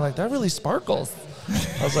noticing, like, that really sparkles.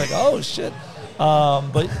 I was like, oh shit.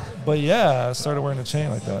 But yeah, I started wearing a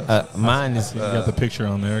chain like that. Mine is. You got the picture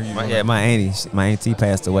on there. My auntie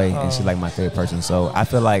passed away, and she's like my favorite person. So I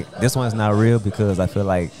feel like this one's not real because I feel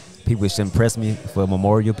like people should press me for a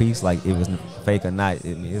memorial piece, like if it's fake or not.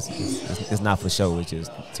 It's not for show. It's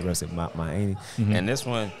just to rest my auntie. And this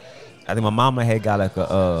one, I think my mama had got like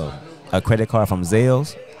a credit card from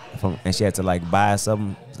Zales, and she had to like buy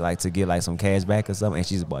something like to get like some cash back or something, and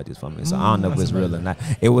she just bought this for me. So I don't know if it's real or not.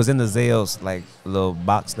 It was in the Zales like little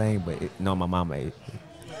box thing, but my mama ate.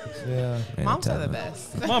 Yeah. Moms are the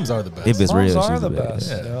best. Moms are the best. If it's real, Moms are she's the best.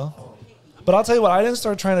 You know? But I'll tell you what, I didn't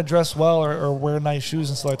start trying to dress well or wear nice shoes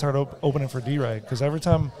until I started opening for D-Rag. Because every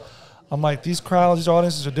time I'm like, these crowds, these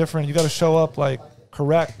audiences are different. You got to show up like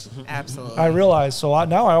correct. Absolutely. I realize. So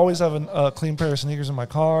now I always have a clean pair of sneakers in my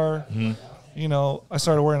car. You know, I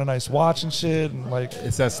started wearing a nice watch and shit. And like,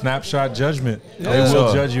 It's that snapshot judgment. Yeah. They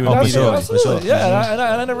will judge you absolutely, immediately. yeah. And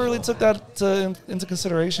I never really took that into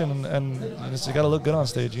consideration. And you got to look good on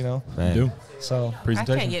stage, you know. Right. Do. So I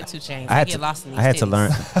Presentation. can't get 2 chains. I get lost in these I had to titties.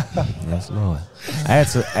 learn. Yes, Lord.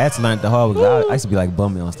 I had to learn the hard way. I used to be like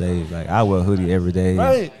bummy on stage. Like I wear a hoodie every day.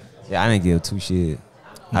 right. Yeah, I didn't give 2 shit.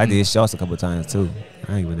 I did shorts a couple times too.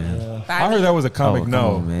 I ain't even there. But I heard that was a comic come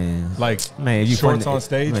no. on, man. Like Man, if you shorts funny- on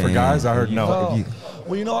stage for man, guys, I heard if you- no. if you-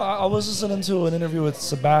 Well, you know, I was listening to an interview with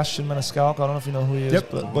Sebastian Maniscalco. I don't know if you know who he is,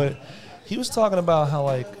 Yep. but he was talking about how,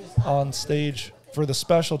 like, on stage for the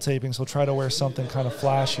special tapings, he'll try to wear something kind of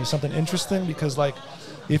flashy, something interesting, because, like,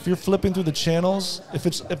 if you're flipping through the channels, if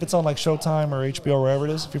it's on like Showtime or HBO or wherever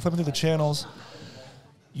it is, if you're flipping through the channels,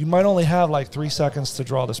 you might only have like 3 seconds to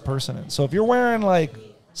draw this person in. So if you're wearing like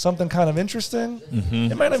something kind of interesting,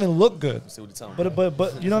 it might not even look good.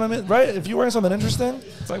 But you know what I mean, right? If you're wearing something interesting,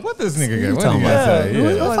 It's like, what this nigga get? What talking you about? gonna say?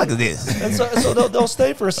 Yeah, Yeah. What the fuck is this? and so they'll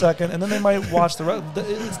stay for a second, and then they might watch the rest.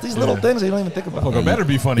 It's these little things that you don't even think about. Fucker better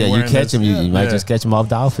be funny. Yeah, you wearing catch this. him. You might Yeah. just catch him off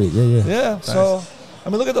the outfit. Yeah. Yeah, so I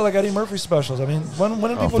mean, look at the like Eddie Murphy specials. I mean, when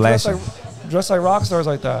did people flashing. dress like rock stars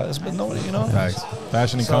like that? It's been nobody, you know. Facts.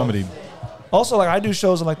 Fashion and So- comedy. Also, like I do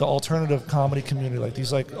shows in like the alternative comedy community, like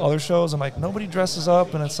these like other shows, and like nobody dresses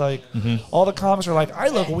up, and it's like all the comics are like, I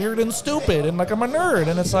look weird and stupid, and like I'm a nerd,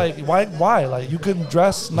 and it's like, why? Like you can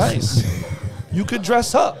dress nice, you could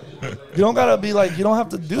dress up. You don't gotta be like, you don't have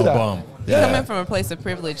to do that. Bum. You're coming from a place of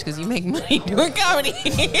privilege because you make money doing comedy.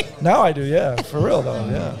 Now I do, yeah, for real though,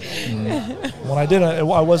 yeah. When I did, I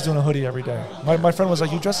was doing a hoodie every day. My friend was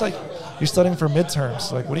like, you dress like you're studying for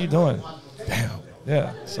midterms. Like, what are you doing? Damn.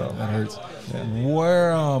 Yeah, so That hurts.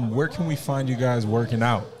 Where can we find you guys working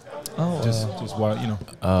out? Just while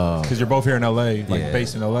because you're both here in LA, like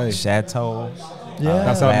based in LA. Chateau. yeah,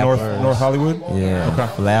 That's out Flappers. North Hollywood. Yeah. Okay.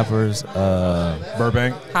 Flappers.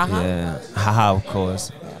 Burbank. Haha. Yeah. Haha, of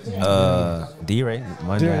course. D-Ray.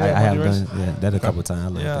 D-Ray, I have D-Ray's. done that a couple times. I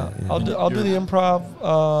love yeah. that. I'll do the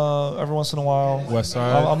improv every once in a while. West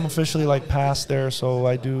Side. I'm officially like past there, so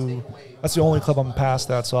I do. That's the only club I'm past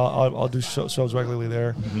that, so I'll do shows regularly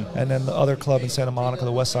there. And then the other club in Santa Monica,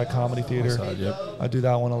 the West Side Comedy Theater, Side, yep. I do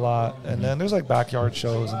that one a lot. And then there's like backyard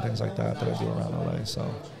shows and things like that I do around LA. So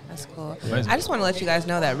That's cool. Amazing. I just want to let you guys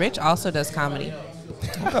know that Rich also does comedy.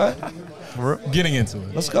 okay, We're getting into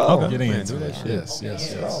it. let's go. Getting into it. Yes.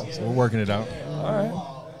 So we're working it out. All right.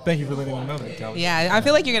 Thank you for letting me know that, Callie. Yeah, I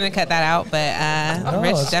feel like you're going to cut that out, but No,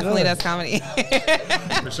 Rich it's definitely good. does comedy.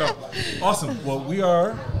 For sure. Awesome. Well, we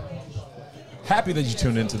are happy that you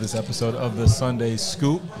tuned into this episode of the Sunday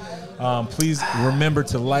Scoop. Please remember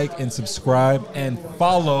to like and subscribe and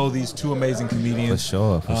follow these two amazing comedians.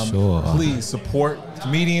 For sure. Please support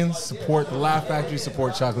comedians, support the Laugh Factory,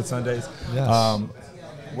 support Chocolate Sundaes. Yes.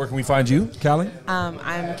 Where can we find you, Callie? I'm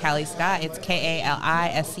Callie Scott. It's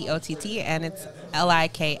KALISCOTT, and it's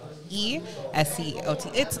LIKESCOT.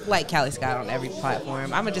 It's like Callie Scott on every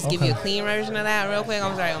platform. I'm going to just give you a clean version of that real quick.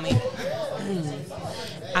 I'm sorry, on me.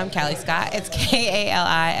 I'm Callie Scott. It's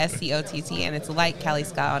KALISCOTT, and it's like Callie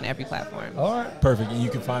Scott on every platform. All right. Perfect. And you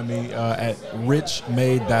can find me at Rich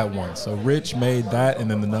Made That One. So Rich Made That and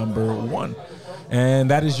then the number 1. And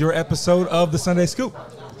that is your episode of the Sunday Scoop.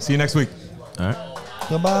 See you next week. All right.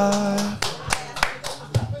 Goodbye.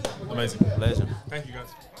 Amazing. Pleasure. Thank you, guys.